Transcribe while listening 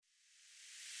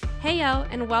Heyo,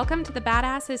 and welcome to the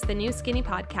Badass is the New Skinny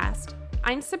podcast.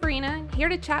 I'm Sabrina, here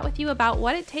to chat with you about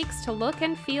what it takes to look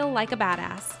and feel like a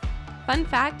badass. Fun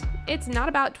fact, it's not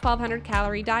about 1,200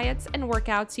 calorie diets and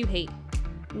workouts you hate.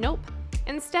 Nope.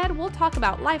 Instead, we'll talk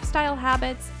about lifestyle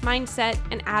habits, mindset,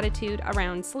 and attitude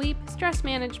around sleep, stress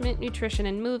management, nutrition,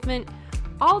 and movement,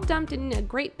 all dumped in a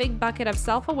great big bucket of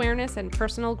self-awareness and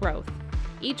personal growth.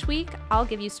 Each week, I'll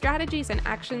give you strategies and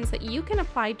actions that you can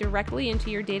apply directly into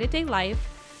your day-to-day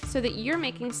life so that you're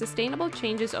making sustainable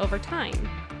changes over time.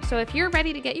 So if you're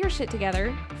ready to get your shit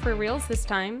together, for reals this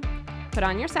time, put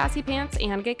on your sassy pants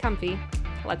and get comfy.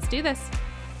 Let's do this.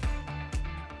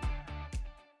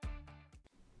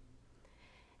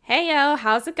 Heyo,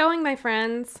 how's it going, my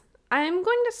friends? I'm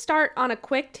going to start on a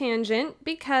quick tangent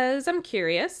because I'm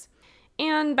curious.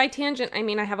 And by tangent, I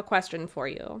mean I have a question for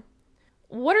you.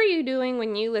 What are you doing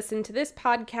when you listen to this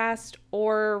podcast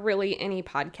or really any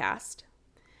podcast?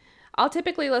 I'll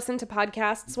typically listen to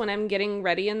podcasts when I'm getting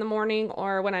ready in the morning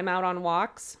or when I'm out on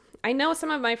walks. I know some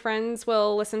of my friends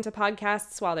will listen to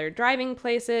podcasts while they're driving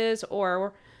places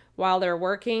or while they're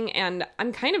working, and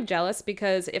I'm kind of jealous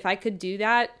because if I could do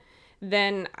that,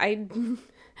 then I'd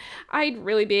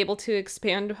really be able to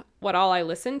expand what all I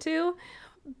listen to.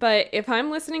 But if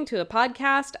I'm listening to a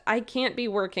podcast, I can't be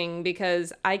working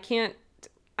because I can't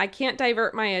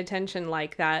divert my attention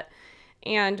like that.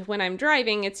 And when I'm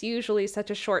driving, it's usually such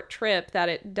a short trip that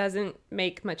it doesn't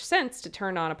make much sense to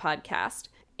turn on a podcast.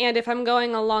 And if I'm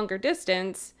going a longer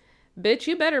distance, bitch,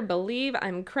 you better believe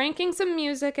I'm cranking some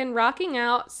music and rocking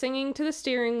out, singing to the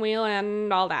steering wheel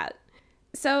and all that.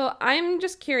 So I'm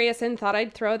just curious and thought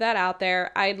I'd throw that out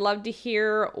there. I'd love to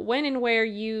hear when and where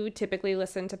you typically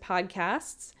listen to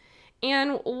podcasts.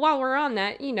 And while we're on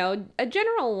that, a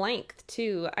general length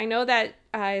too. I know that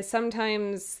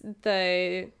sometimes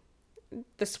the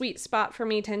sweet spot for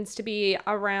me tends to be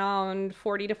around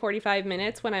 40 to 45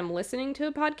 minutes when I'm listening to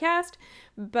a podcast.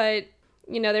 But,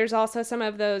 there's also some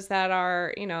of those that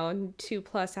are,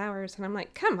 2+ hours. And I'm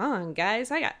like, come on, guys,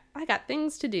 I got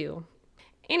things to do.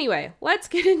 Anyway, let's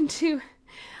get into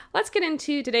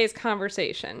today's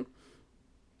conversation.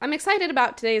 I'm excited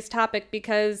about today's topic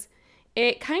because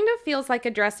it kind of feels like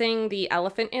addressing the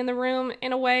elephant in the room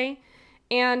in a way.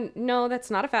 And no, that's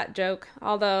not a fat joke,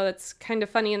 although that's kind of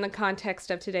funny in the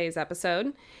context of today's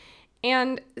episode.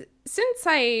 And since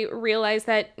I realize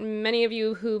that many of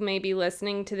you who may be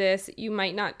listening to this, you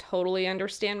might not totally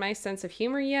understand my sense of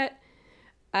humor yet,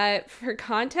 for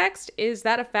context, is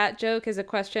that a fat joke is a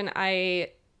question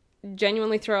I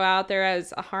genuinely throw out there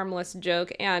as a harmless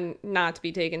joke and not to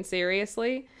be taken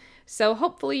seriously. So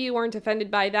hopefully you weren't offended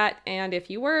by that, and if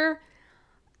you were,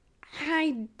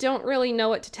 I don't really know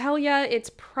what to tell you.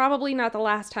 It's probably not the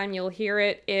last time you'll hear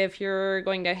it if you're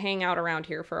going to hang out around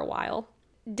here for a while.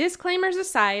 Disclaimers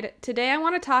aside, today I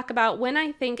want to talk about when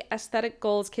I think aesthetic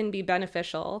goals can be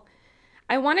beneficial.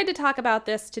 I wanted to talk about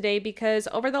this today because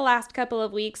over the last couple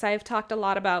of weeks I've talked a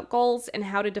lot about goals and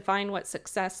how to define what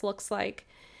success looks like.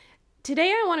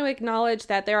 Today I want to acknowledge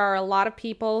that there are a lot of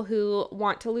people who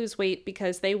want to lose weight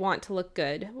because they want to look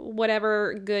good,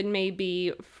 whatever good may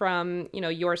be from,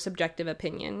 your subjective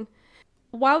opinion.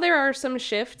 While there are some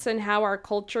shifts in how our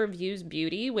culture views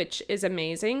beauty, which is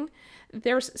amazing,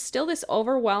 there's still this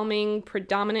overwhelming,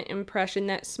 predominant impression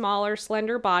that smaller,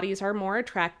 slender bodies are more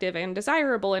attractive and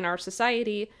desirable in our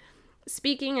society,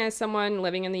 speaking as someone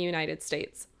living in the United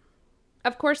States.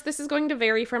 Of course, this is going to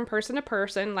vary from person to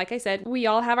person. Like I said, we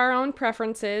all have our own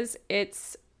preferences.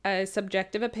 It's a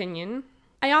subjective opinion.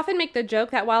 I often make the joke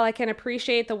that while I can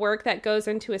appreciate the work that goes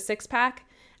into a six-pack,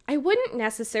 I wouldn't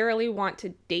necessarily want to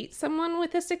date someone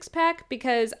with a six-pack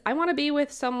because I want to be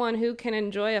with someone who can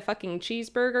enjoy a fucking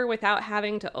cheeseburger without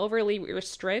having to overly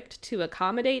restrict to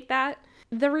accommodate that.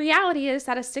 The reality is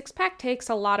that a six-pack takes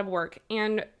a lot of work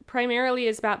and primarily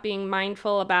is about being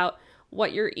mindful about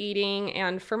what you're eating,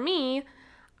 and for me,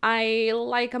 I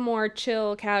like a more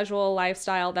chill, casual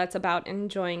lifestyle that's about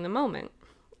enjoying the moment.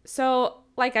 So,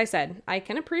 like I said, I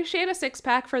can appreciate a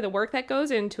six-pack for the work that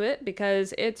goes into it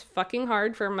because it's fucking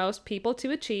hard for most people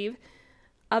to achieve.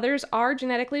 Others are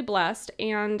genetically blessed,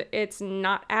 and it's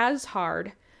not as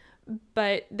hard,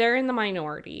 but they're in the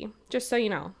minority, just so you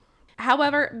know.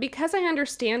 However, because I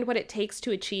understand what it takes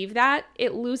to achieve that,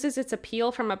 it loses its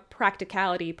appeal from a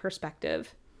practicality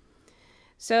perspective.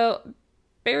 So,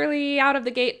 barely out of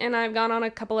the gate and I've gone on a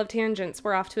couple of tangents.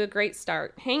 We're off to a great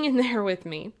start. Hang in there with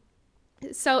me.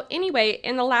 So anyway,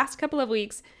 in the last couple of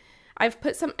weeks, I've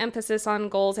put some emphasis on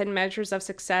goals and measures of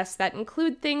success that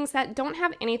include things that don't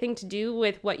have anything to do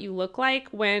with what you look like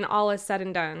when all is said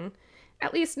and done.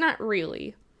 At least not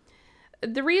really.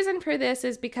 The reason for this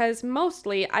is because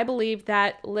mostly I believe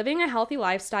that living a healthy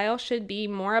lifestyle should be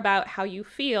more about how you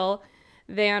feel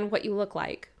than what you look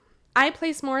like. I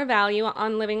place more value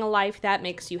on living a life that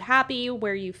makes you happy,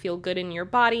 where you feel good in your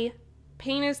body.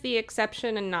 Pain is the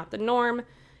exception and not the norm.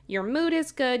 Your mood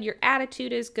is good, your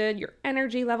attitude is good, your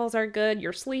energy levels are good,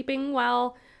 you're sleeping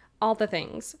well, all the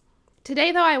things.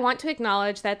 Today, though, I want to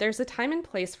acknowledge that there's a time and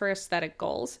place for aesthetic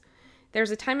goals.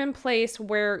 There's a time and place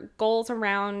where goals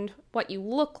around what you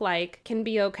look like can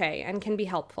be okay and can be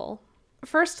helpful.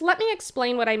 First, let me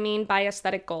explain what I mean by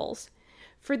aesthetic goals.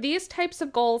 For these types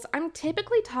of goals, I'm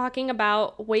typically talking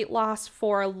about weight loss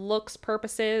for looks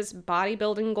purposes,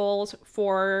 bodybuilding goals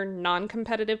for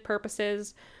non-competitive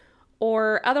purposes,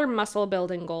 or other muscle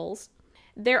building goals.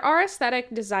 There are aesthetic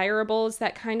desirables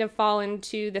that kind of fall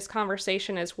into this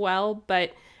conversation as well,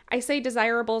 but I say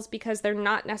desirables because they're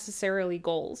not necessarily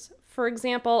goals. For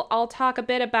example, I'll talk a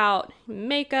bit about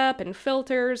makeup and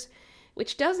filters,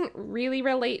 which doesn't really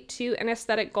relate to an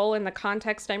aesthetic goal in the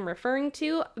context I'm referring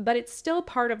to, but it's still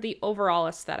part of the overall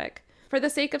aesthetic. For the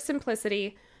sake of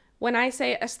simplicity, when I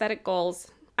say aesthetic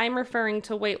goals, I'm referring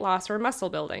to weight loss or muscle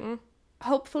building.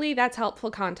 Hopefully that's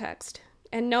helpful context.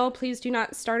 And no, please do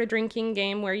not start a drinking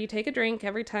game where you take a drink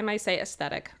every time I say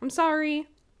aesthetic. I'm sorry.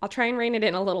 I'll try and rein it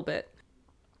in a little bit.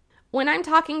 When I'm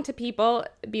talking to people,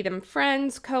 be them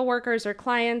friends, coworkers, or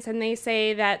clients, and they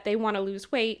say that they want to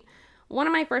lose weight, one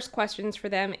of my first questions for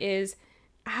them is,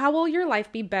 how will your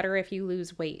life be better if you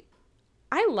lose weight?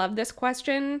 I love this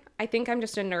question. I think I'm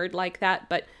just a nerd like that,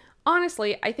 but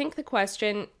honestly, I think the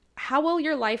question, how will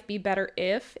your life be better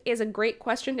if, is a great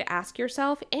question to ask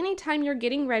yourself anytime you're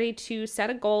getting ready to set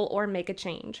a goal or make a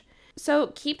change.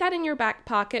 So keep that in your back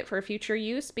pocket for future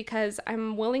use because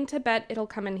I'm willing to bet it'll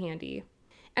come in handy.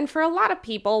 And for a lot of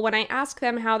people, when I ask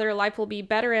them how their life will be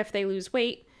better if they lose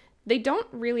weight, they don't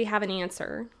really have an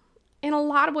answer. In a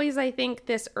lot of ways, I think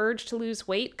this urge to lose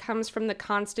weight comes from the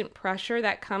constant pressure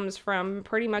that comes from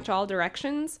pretty much all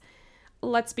directions.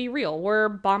 Let's be real, we're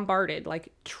bombarded,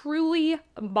 like truly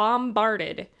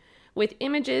bombarded, with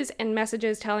images and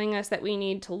messages telling us that we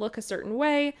need to look a certain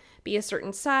way, be a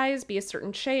certain size, be a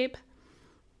certain shape.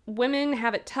 Women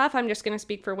have it tough. I'm just going to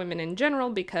speak for women in general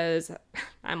because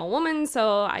I'm a woman,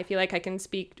 so I feel like I can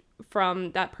speak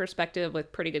from that perspective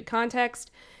with pretty good context.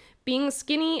 Being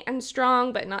skinny and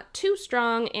strong, but not too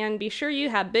strong, and be sure you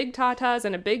have big tatas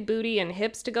and a big booty and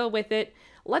hips to go with it.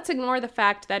 Let's ignore the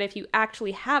fact that if you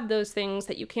actually have those things,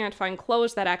 that you can't find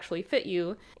clothes that actually fit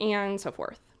you, and so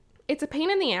forth. It's a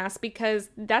pain in the ass because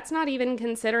that's not even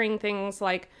considering things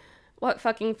like what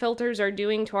fucking filters are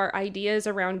doing to our ideas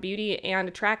around beauty and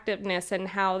attractiveness and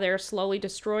how they're slowly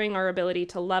destroying our ability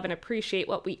to love and appreciate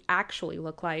what we actually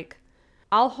look like.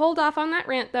 I'll hold off on that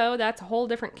rant though, that's a whole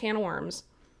different can of worms.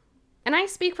 And I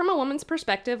speak from a woman's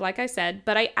perspective, like I said,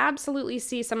 but I absolutely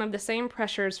see some of the same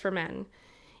pressures for men.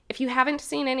 If you haven't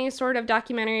seen any sort of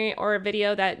documentary or a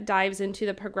video that dives into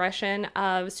the progression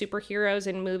of superheroes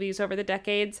in movies over the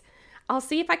decades, I'll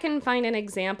see if I can find an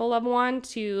example of one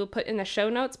to put in the show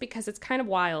notes because it's kind of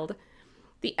wild.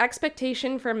 The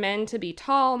expectation for men to be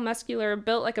tall, muscular,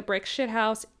 built like a brick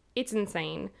shithouse, it's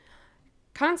insane.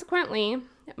 Consequently,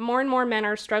 more and more men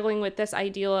are struggling with this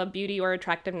ideal of beauty or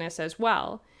attractiveness as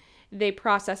well. They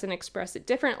process and express it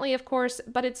differently, of course,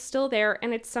 but it's still there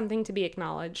and it's something to be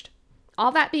acknowledged.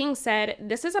 All that being said,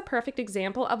 this is a perfect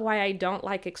example of why I don't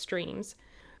like extremes.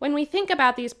 When we think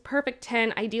about these perfect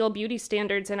 10 ideal beauty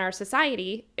standards in our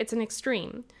society, it's an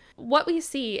extreme. What we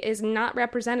see is not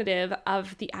representative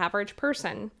of the average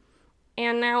person.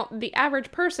 And now, the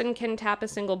average person can tap a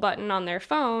single button on their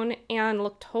phone and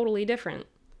look totally different.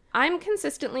 I'm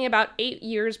consistently about 8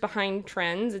 years behind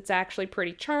trends. It's actually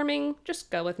pretty charming. Just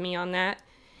go with me on that.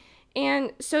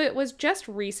 And so it was just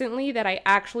recently that I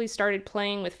actually started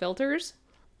playing with filters.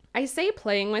 I say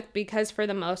playing with because for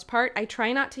the most part, I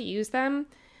try not to use them.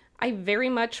 I very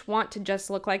much want to just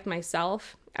look like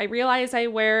myself. I realize I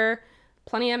wear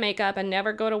plenty of makeup and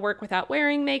never go to work without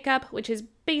wearing makeup, which is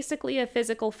basically a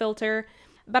physical filter,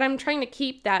 but I'm trying to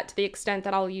keep that to the extent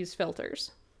that I'll use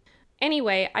filters.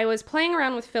 Anyway, I was playing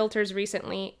around with filters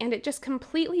recently, and it just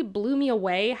completely blew me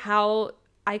away how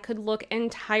I could look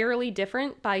entirely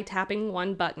different by tapping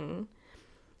one button.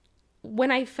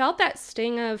 When I felt that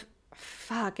sting of,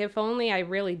 fuck, if only I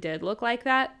really did look like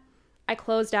that, I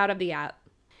closed out of the app.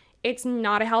 It's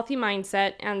not a healthy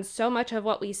mindset, and so much of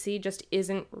what we see just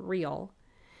isn't real.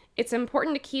 It's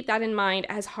important to keep that in mind,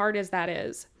 as hard as that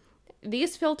is.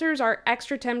 These filters are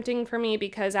extra tempting for me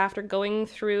because after going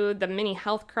through the mini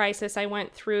health crisis I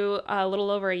went through a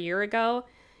little over a year ago,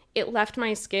 it left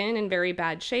my skin in very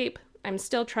bad shape. I'm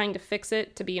still trying to fix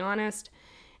it, to be honest.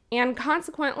 And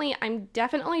consequently, I'm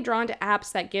definitely drawn to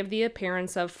apps that give the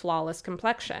appearance of flawless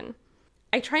complexion.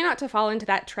 I try not to fall into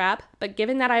that trap, but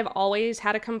given that I've always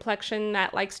had a complexion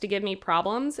that likes to give me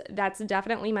problems, that's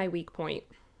definitely my weak point.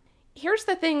 Here's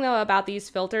the thing, though, about these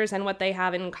filters and what they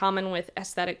have in common with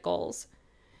aesthetic goals.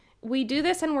 We do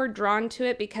this and we're drawn to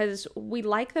it because we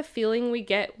like the feeling we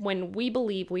get when we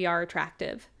believe we are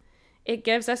attractive. It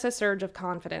gives us a surge of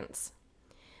confidence.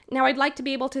 Now, I'd like to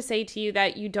be able to say to you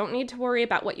that you don't need to worry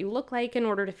about what you look like in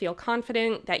order to feel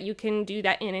confident, that you can do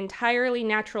that in entirely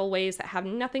natural ways that have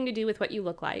nothing to do with what you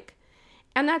look like.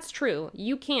 And that's true,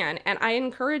 you can, and I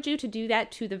encourage you to do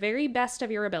that to the very best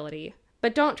of your ability.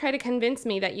 But don't try to convince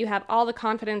me that you have all the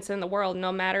confidence in the world,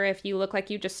 no matter if you look like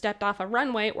you just stepped off a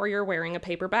runway or you're wearing a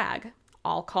paper bag.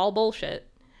 I'll call bullshit.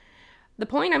 The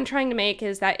point I'm trying to make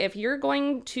is that if you're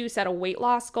going to set a weight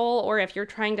loss goal, or if you're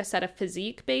trying to set a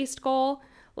physique-based goal,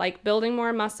 like building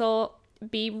more muscle,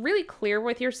 be really clear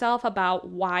with yourself about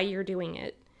why you're doing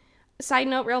it. Side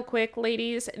note real quick,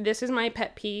 ladies, this is my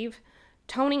pet peeve.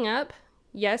 Toning up,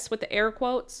 yes, with the air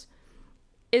quotes,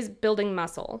 is building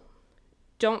muscle.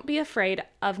 Don't be afraid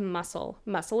of muscle.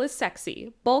 Muscle is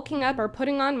sexy. Bulking up or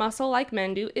putting on muscle like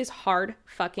men do is hard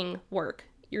fucking work.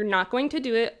 You're not going to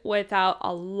do it without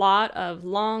a lot of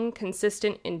long,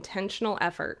 consistent, intentional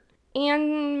effort.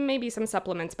 And maybe some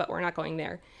supplements, but we're not going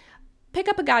there. Pick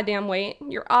up a goddamn weight.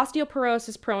 Your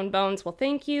osteoporosis-prone bones will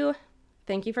thank you.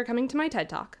 Thank you for coming to my TED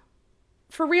Talk.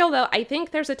 For real though, I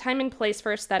think there's a time and place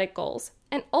for aesthetic goals.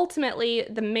 And ultimately,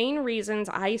 the main reasons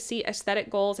I see aesthetic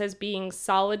goals as being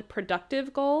solid,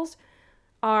 productive goals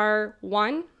are,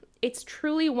 1, it's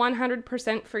truly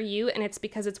 100% for you, and it's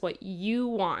because it's what you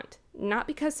want, not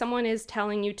because someone is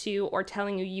telling you to or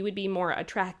telling you you would be more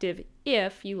attractive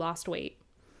if you lost weight.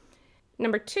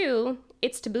 Number 2,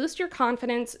 it's to boost your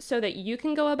confidence so that you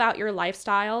can go about your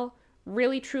lifestyle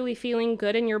really truly feeling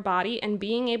good in your body and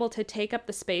being able to take up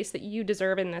the space that you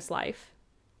deserve in this life.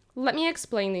 Let me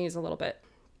explain these a little bit.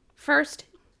 First,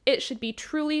 it should be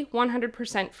truly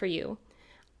 100% for you.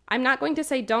 I'm not going to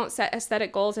say don't set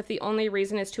aesthetic goals if the only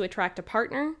reason is to attract a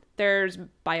partner. There's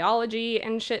biology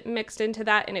and shit mixed into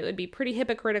that, and it would be pretty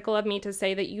hypocritical of me to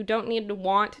say that you don't need to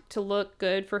want to look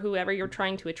good for whoever you're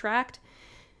trying to attract.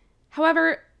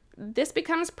 However, this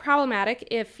becomes problematic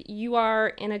if you are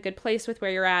in a good place with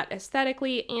where you're at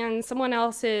aesthetically and someone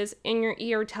else is in your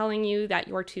ear telling you that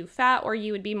you're too fat or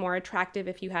you would be more attractive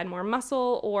if you had more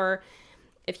muscle or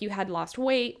if you had lost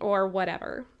weight or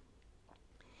whatever.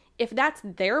 If that's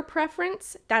their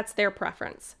preference, that's their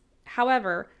preference.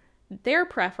 However, their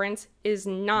preference is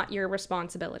not your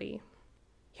responsibility.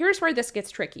 Here's where this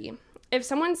gets tricky. If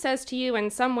someone says to you in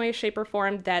some way, shape, or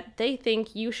form that they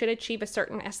think you should achieve a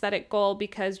certain aesthetic goal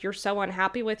because you're so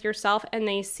unhappy with yourself and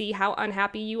they see how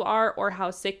unhappy you are or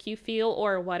how sick you feel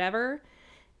or whatever,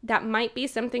 that might be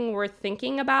something worth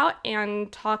thinking about and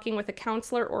talking with a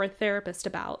counselor or a therapist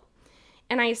about.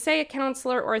 And I say a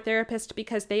counselor or a therapist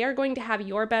because they are going to have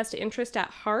your best interest at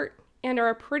heart and are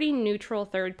a pretty neutral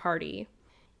third party.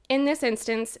 In this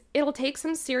instance, it'll take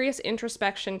some serious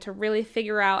introspection to really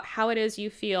figure out how it is you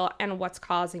feel and what's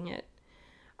causing it.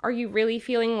 Are you really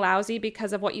feeling lousy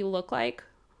because of what you look like?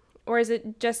 Or is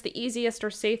it just the easiest or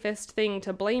safest thing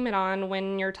to blame it on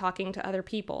when you're talking to other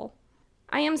people?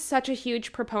 I am such a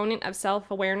huge proponent of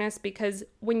self-awareness because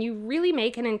when you really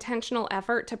make an intentional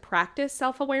effort to practice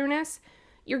self-awareness,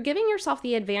 you're giving yourself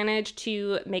the advantage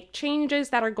to make changes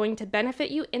that are going to benefit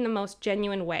you in the most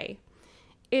genuine way.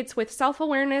 It's with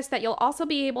self-awareness that you'll also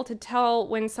be able to tell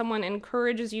when someone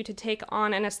encourages you to take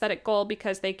on an aesthetic goal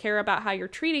because they care about how you're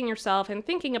treating yourself and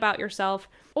thinking about yourself,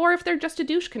 or if they're just a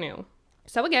douche canoe.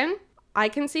 So again, I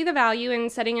can see the value in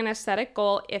setting an aesthetic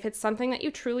goal if it's something that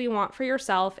you truly want for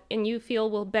yourself and you feel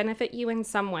will benefit you in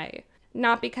some way,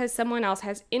 not because someone else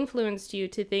has influenced you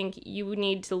to think you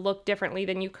need to look differently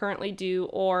than you currently do,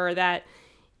 or that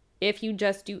if you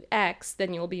just do X,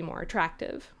 then you'll be more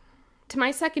attractive. To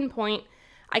my second point,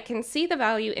 I can see the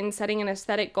value in setting an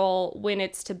aesthetic goal when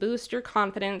it's to boost your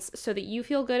confidence so that you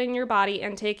feel good in your body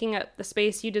and taking up the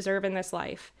space you deserve in this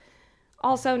life.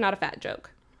 Also, not a fat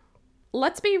joke.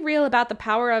 Let's be real about the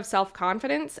power of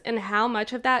self-confidence and how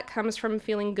much of that comes from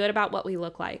feeling good about what we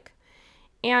look like.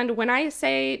 And when I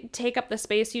say take up the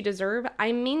space you deserve,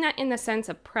 I mean that in the sense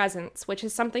of presence, which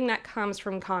is something that comes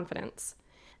from confidence.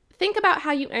 Think about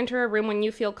how you enter a room when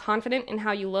you feel confident in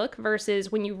how you look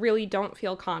versus when you really don't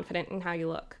feel confident in how you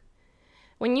look.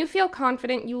 When you feel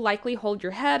confident, you likely hold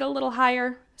your head a little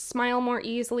higher, smile more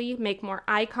easily, make more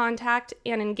eye contact,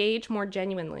 and engage more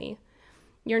genuinely.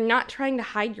 You're not trying to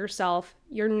hide yourself.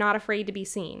 You're not afraid to be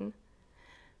seen.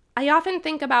 I often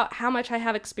think about how much I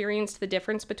have experienced the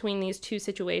difference between these two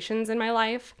situations in my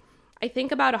life. I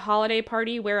think about a holiday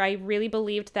party where I really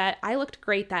believed that I looked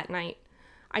great that night.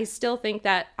 I still think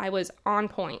that I was on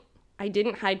point. I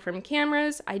didn't hide from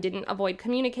cameras. I didn't avoid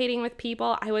communicating with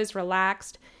people. I was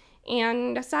relaxed.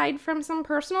 And aside from some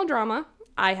personal drama,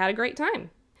 I had a great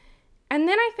time. And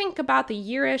then I think about the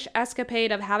yearish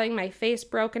escapade of having my face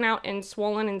broken out and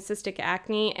swollen and cystic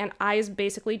acne and eyes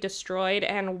basically destroyed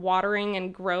and watering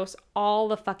and gross all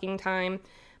the fucking time.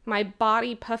 My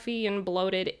body puffy and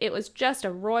bloated. It was just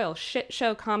a royal shit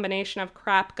show combination of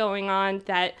crap going on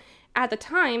that at the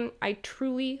time I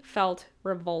truly felt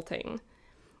revolting.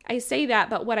 I say that,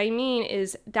 but what I mean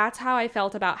is that's how I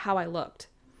felt about how I looked.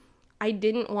 I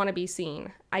didn't want to be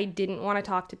seen. I didn't want to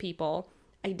talk to people.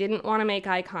 I didn't want to make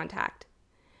eye contact.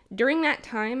 During that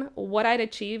time, what I'd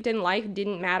achieved in life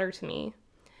didn't matter to me.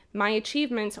 My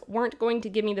achievements weren't going to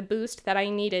give me the boost that I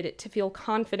needed to feel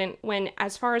confident when,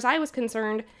 as far as I was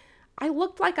concerned, I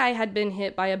looked like I had been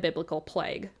hit by a biblical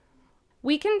plague.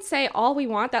 We can say all we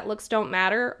want that looks don't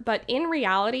matter, but in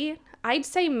reality, I'd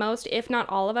say most, if not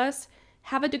all of us,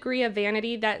 have a degree of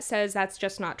vanity that says that's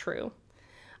just not true.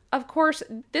 Of course,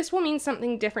 this will mean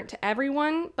something different to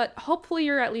everyone, but hopefully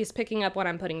you're at least picking up what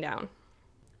I'm putting down.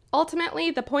 Ultimately,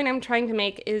 the point I'm trying to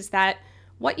make is that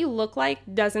what you look like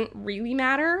doesn't really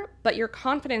matter, but your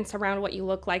confidence around what you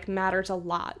look like matters a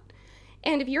lot.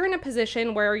 And if you're in a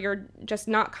position where you're just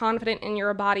not confident in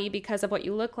your body because of what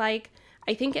you look like,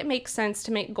 I think it makes sense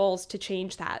to make goals to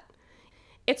change that.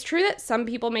 It's true that some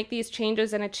people make these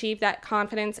changes and achieve that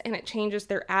confidence and it changes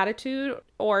their attitude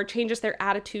or changes their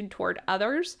attitude toward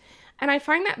others. And I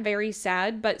find that very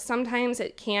sad, but sometimes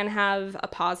it can have a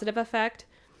positive effect.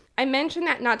 I mention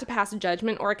that not to pass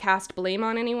judgment or cast blame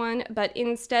on anyone, but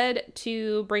instead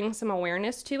to bring some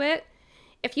awareness to it.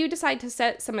 If you decide to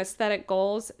set some aesthetic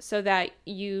goals so that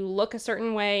you look a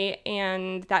certain way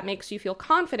and that makes you feel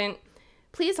confident,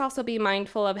 please also be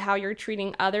mindful of how you're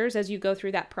treating others as you go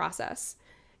through that process.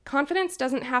 Confidence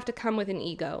doesn't have to come with an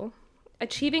ego.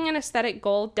 Achieving an aesthetic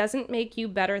goal doesn't make you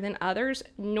better than others,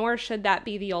 nor should that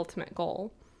be the ultimate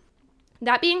goal.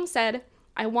 That being said,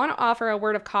 I want to offer a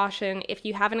word of caution if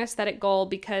you have an aesthetic goal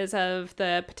because of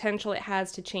the potential it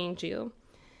has to change you.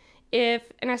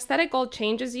 If an aesthetic goal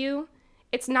changes you,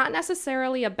 it's not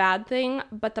necessarily a bad thing,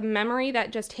 but the memory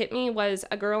that just hit me was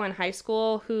a girl in high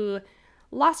school who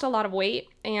lost a lot of weight,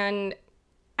 and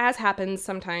as happens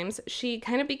sometimes, she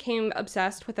kind of became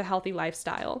obsessed with a healthy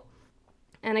lifestyle.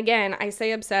 And again, I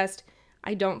say obsessed.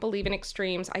 I don't believe in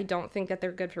extremes. I don't think that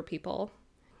they're good for people.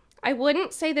 I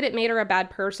wouldn't say that it made her a bad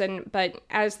person, but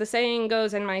as the saying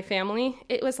goes in my family,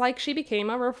 it was like she became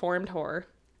a reformed whore.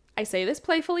 I say this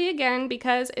playfully again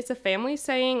because it's a family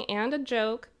saying and a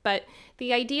joke, but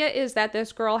the idea is that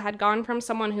this girl had gone from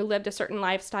someone who lived a certain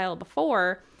lifestyle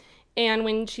before, and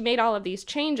when she made all of these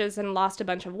changes and lost a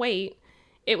bunch of weight,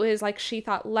 it was like she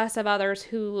thought less of others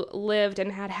who lived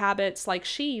and had habits like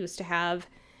she used to have.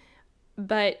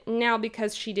 But now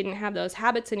because she didn't have those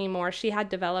habits anymore, she had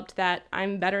developed that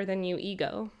I'm better than you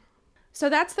ego. So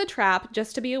that's the trap,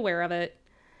 just to be aware of it.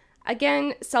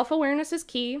 Again, self-awareness is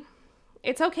key.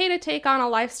 It's okay to take on a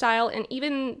lifestyle and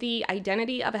even the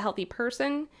identity of a healthy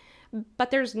person,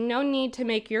 but there's no need to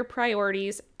make your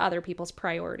priorities other people's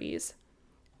priorities.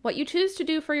 What you choose to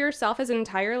do for yourself is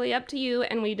entirely up to you,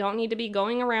 and we don't need to be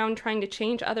going around trying to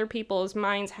change other people's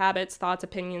minds, habits, thoughts,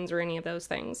 opinions, or any of those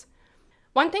things.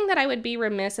 One thing that I would be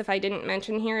remiss if I didn't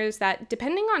mention here is that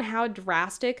depending on how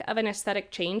drastic of an aesthetic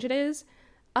change it is,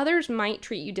 others might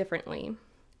treat you differently.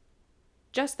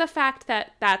 Just the fact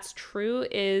that that's true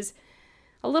is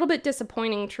a little bit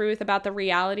disappointing truth about the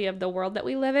reality of the world that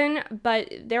we live in, but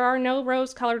there are no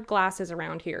rose-colored glasses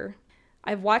around here.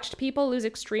 I've watched people lose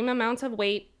extreme amounts of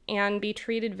weight and be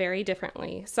treated very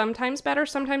differently, sometimes better,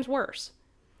 sometimes worse.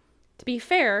 To be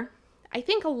fair, I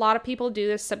think a lot of people do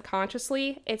this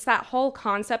subconsciously. It's that whole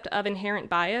concept of inherent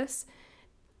bias.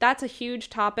 That's a huge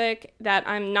topic that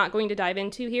I'm not going to dive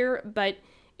into here, but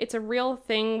it's a real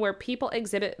thing where people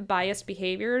exhibit biased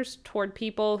behaviors toward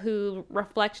people who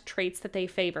reflect traits that they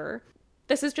favor.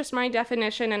 This is just my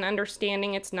definition and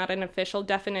understanding. It's not an official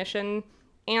definition,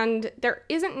 and there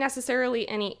isn't necessarily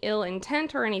any ill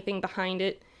intent or anything behind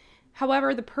it.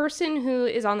 However, the person who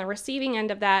is on the receiving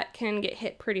end of that can get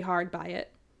hit pretty hard by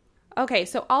it. Okay,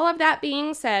 so all of that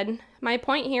being said, my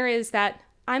point here is that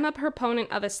I'm a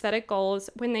proponent of aesthetic goals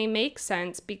when they make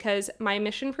sense because my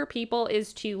mission for people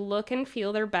is to look and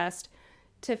feel their best,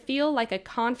 to feel like a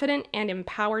confident and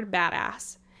empowered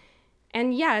badass.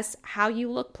 And yes, how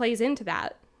you look plays into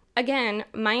that. Again,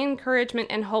 my encouragement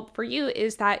and hope for you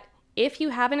is that if you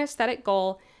have an aesthetic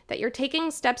goal, that you're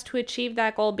taking steps to achieve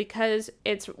that goal because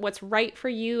it's what's right for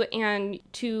you and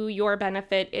to your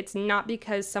benefit. It's not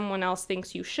because someone else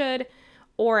thinks you should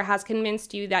or has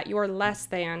convinced you that you're less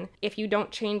than if you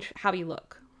don't change how you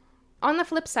look. On the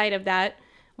flip side of that,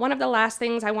 one of the last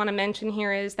things I want to mention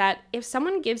here is that if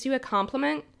someone gives you a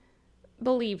compliment,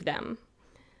 believe them.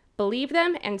 Believe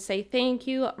them and say thank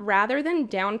you rather than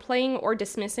downplaying or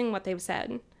dismissing what they've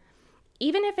said.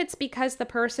 Even if it's because the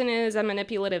person is a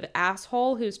manipulative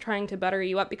asshole who's trying to butter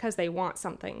you up because they want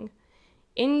something.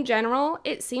 In general,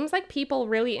 it seems like people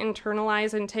really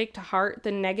internalize and take to heart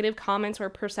the negative comments or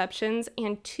perceptions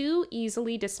and too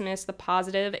easily dismiss the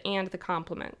positive and the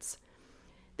compliments.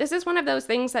 This is one of those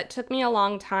things that took me a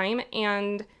long time,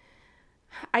 and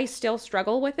I still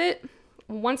struggle with it.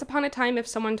 Once upon a time, if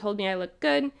someone told me I looked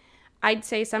good, I'd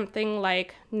say something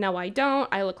like, "No, I don't.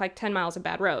 I look like 10 miles of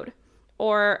bad road."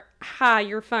 Or, "Ha,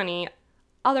 you're funny."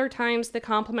 Other times, the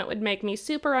compliment would make me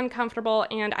super uncomfortable,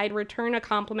 and I'd return a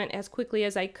compliment as quickly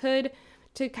as I could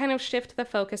to kind of shift the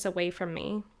focus away from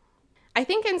me. I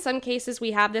think in some cases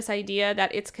we have this idea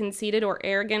that it's conceited or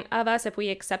arrogant of us if we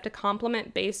accept a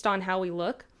compliment based on how we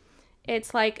look.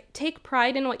 It's like, take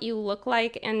pride in what you look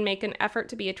like and make an effort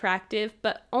to be attractive,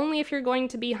 but only if you're going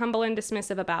to be humble and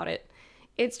dismissive about it.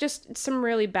 It's just some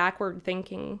really backward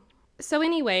thinking. So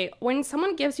anyway, when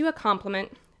someone gives you a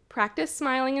compliment, practice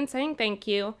smiling and saying thank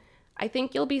you. I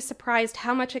think you'll be surprised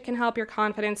how much it can help your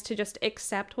confidence to just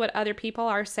accept what other people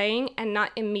are saying and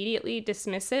not immediately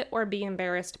dismiss it or be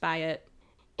embarrassed by it.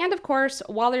 And of course,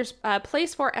 while there's a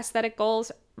place for aesthetic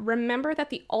goals, remember that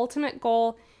the ultimate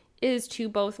goal is to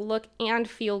both look and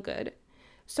feel good.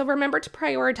 So remember to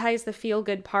prioritize the feel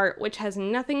good part, which has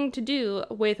nothing to do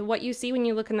with what you see when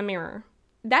you look in the mirror.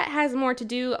 That has more to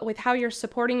do with how you're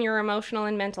supporting your emotional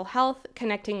and mental health,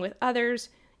 connecting with others,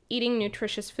 eating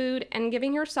nutritious food, and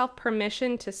giving yourself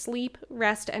permission to sleep,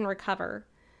 rest, and recover.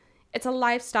 It's a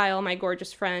lifestyle, my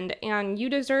gorgeous friend, and you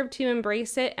deserve to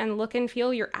embrace it and look and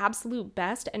feel your absolute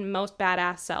best and most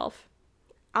badass self.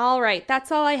 All right,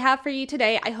 that's all I have for you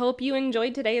today. I hope you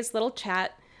enjoyed today's little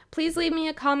chat. Please leave me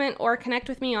a comment or connect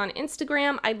with me on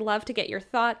Instagram. I'd love to get your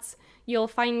thoughts. You'll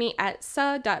find me at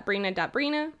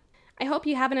sa.brina.brina. I hope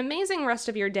you have an amazing rest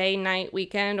of your day, night,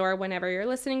 weekend, or whenever you're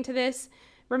listening to this.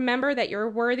 Remember that you're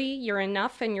worthy, you're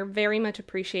enough, and you're very much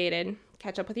appreciated.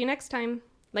 Catch up with you next time.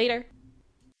 Later.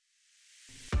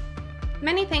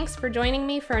 Many thanks for joining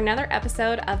me for another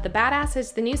episode of the Badass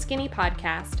is the New Skinny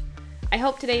podcast. I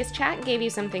hope today's chat gave you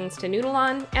some things to noodle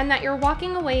on, and that you're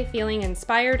walking away feeling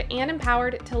inspired and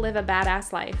empowered to live a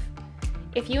badass life.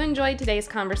 If you enjoyed today's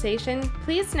conversation,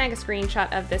 please snag a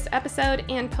screenshot of this episode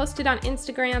and post it on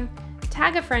Instagram,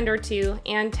 tag a friend or two,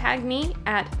 and tag me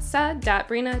at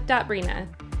sa.brina.brina.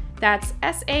 That's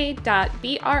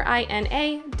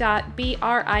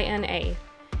sa.brina.brina.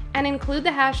 And include the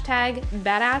hashtag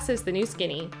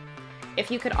 #BadassIsTheNewSkinny. If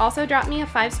you could also drop me a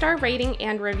 5-star rating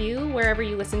and review wherever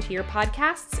you listen to your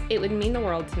podcasts, it would mean the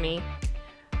world to me.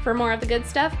 For more of the good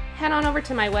stuff, head on over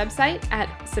to my website at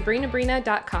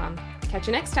sabrinabrina.com. Catch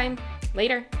you next time.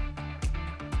 Later.